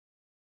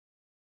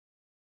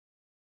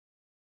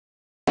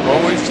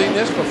seen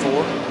this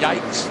before.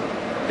 Yikes.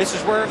 This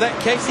is where that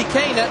Kasey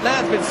Kahne, that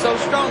nine's been so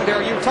strong,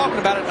 Daryl. You were talking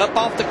about it up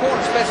off the corner,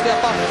 especially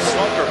up off the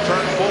Smoker,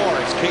 turn 4.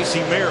 It's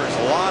Kasey Mears.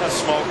 A lot of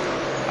smoke.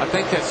 I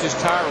think that's his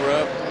tire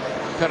rub.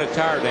 Cut a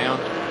tire down.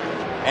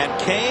 And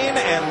Kahne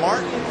and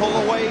Martin pull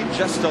away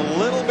just a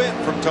little bit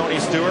from Tony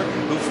Stewart,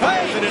 who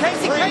finds it in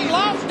Kasey Kahne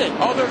lost it.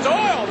 Oh, there's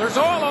oil. There's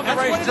oil on the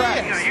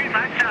racetrack.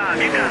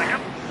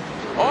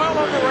 Oil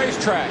on the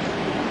racetrack.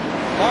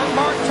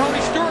 Martin,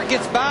 Tony Stewart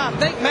gets by. I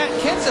think Matt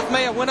Kenseth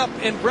may have went up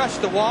and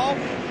brushed the wall.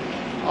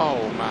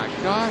 Oh, my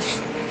gosh.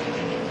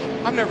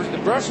 I've never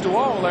brushed the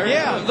wall there.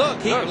 Yeah,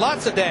 look,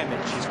 lots of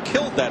damage. He's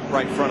killed that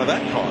right front of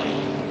that car.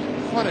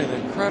 What an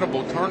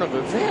incredible turn of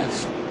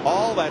events.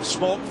 All that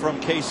smoke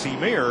from Kasey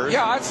Mears.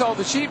 Yeah, I saw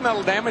the sheet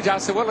metal damage. I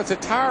said, well, it's a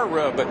tire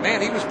rub. But,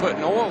 man, he was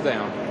putting oil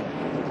down.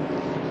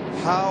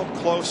 How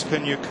close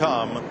can you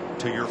come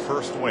to your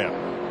first win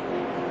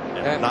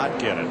and not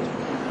get it?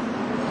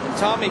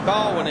 Tommy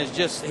Baldwin is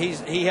just,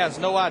 he has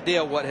no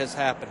idea what has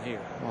happened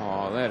here.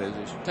 Oh,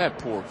 that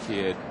poor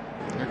kid.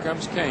 Here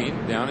comes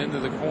Kahne down into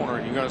the corner,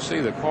 and you're going to see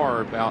the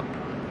car about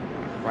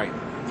right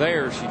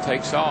there. She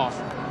takes off.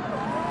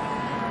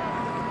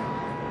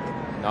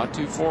 Not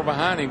too far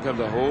behind him comes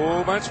a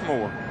whole bunch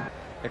more.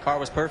 The car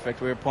was perfect.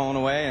 We were pulling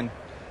away,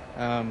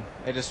 and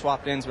it just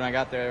swapped ends when I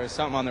got there. There was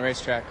something on the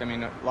racetrack. I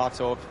mean,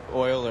 lots of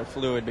oil or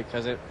fluid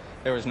because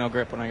there was no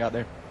grip when I got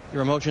there.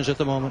 Your emotions at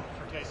the moment?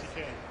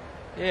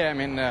 Yeah, I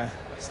mean,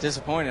 it's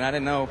disappointing. I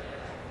didn't know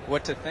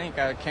what to think.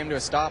 I came to a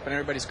stop and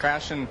everybody's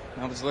crashing.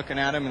 I was looking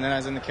at him, and then I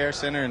was in the care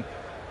center,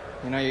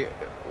 and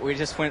we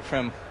just went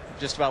from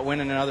just about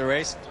winning another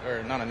race,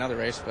 or not another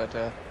race, but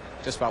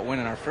just about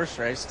winning our first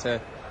race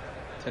to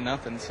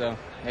nothing. So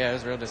yeah, it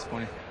was real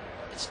disappointing.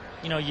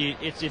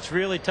 It's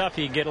really tough.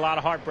 You get a lot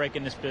of heartbreak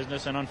in this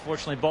business, and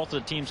unfortunately both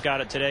of the teams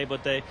got it today.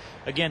 But they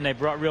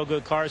brought real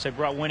good cars. They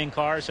brought winning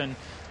cars, and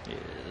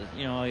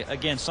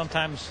again,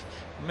 sometimes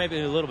maybe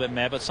a little bit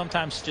mad, but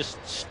sometimes just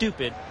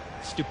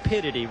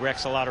stupidity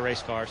wrecks a lot of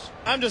race cars.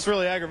 I'm just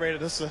really aggravated.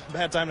 This is a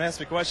bad time to ask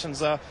me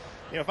questions.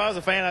 If I was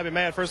a fan, I'd be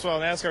mad. First of all,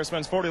 NASCAR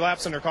spends 40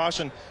 laps under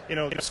caution,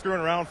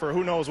 screwing around for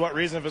who knows what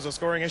reason, if it's a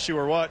scoring issue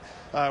or what.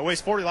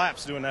 Waste 40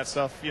 laps doing that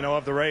stuff,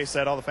 of the race,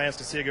 that all the fans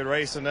could see a good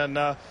race. And then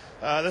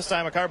this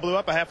time a car blew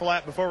up a half a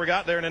lap before we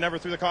got there, and they never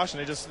threw the caution.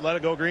 They just let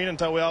it go green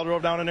until we all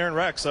drove down in there and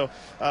wrecked. So,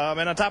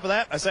 and on top of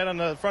that, I sat on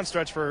the front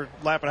stretch for a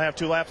lap and a half,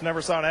 2 laps,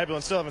 never saw an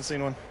ambulance, still haven't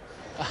seen one.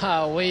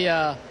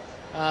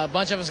 A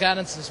bunch of us got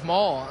into some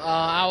small.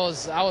 I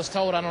was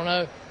told, I don't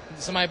know,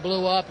 somebody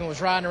blew up and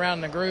was riding around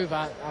in the groove.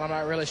 I'm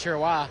not really sure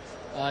why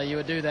you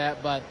would do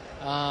that, but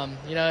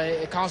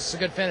it cost us a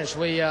good finish.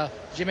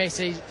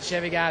 GMAC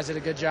Chevy guys did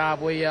a good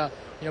job. We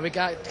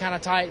got kind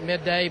of tight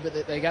midday,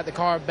 but they got the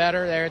car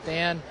better there at the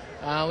end.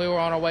 We were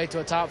on our way to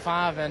a top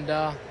 5, and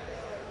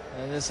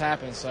this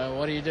happened. So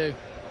what do you do?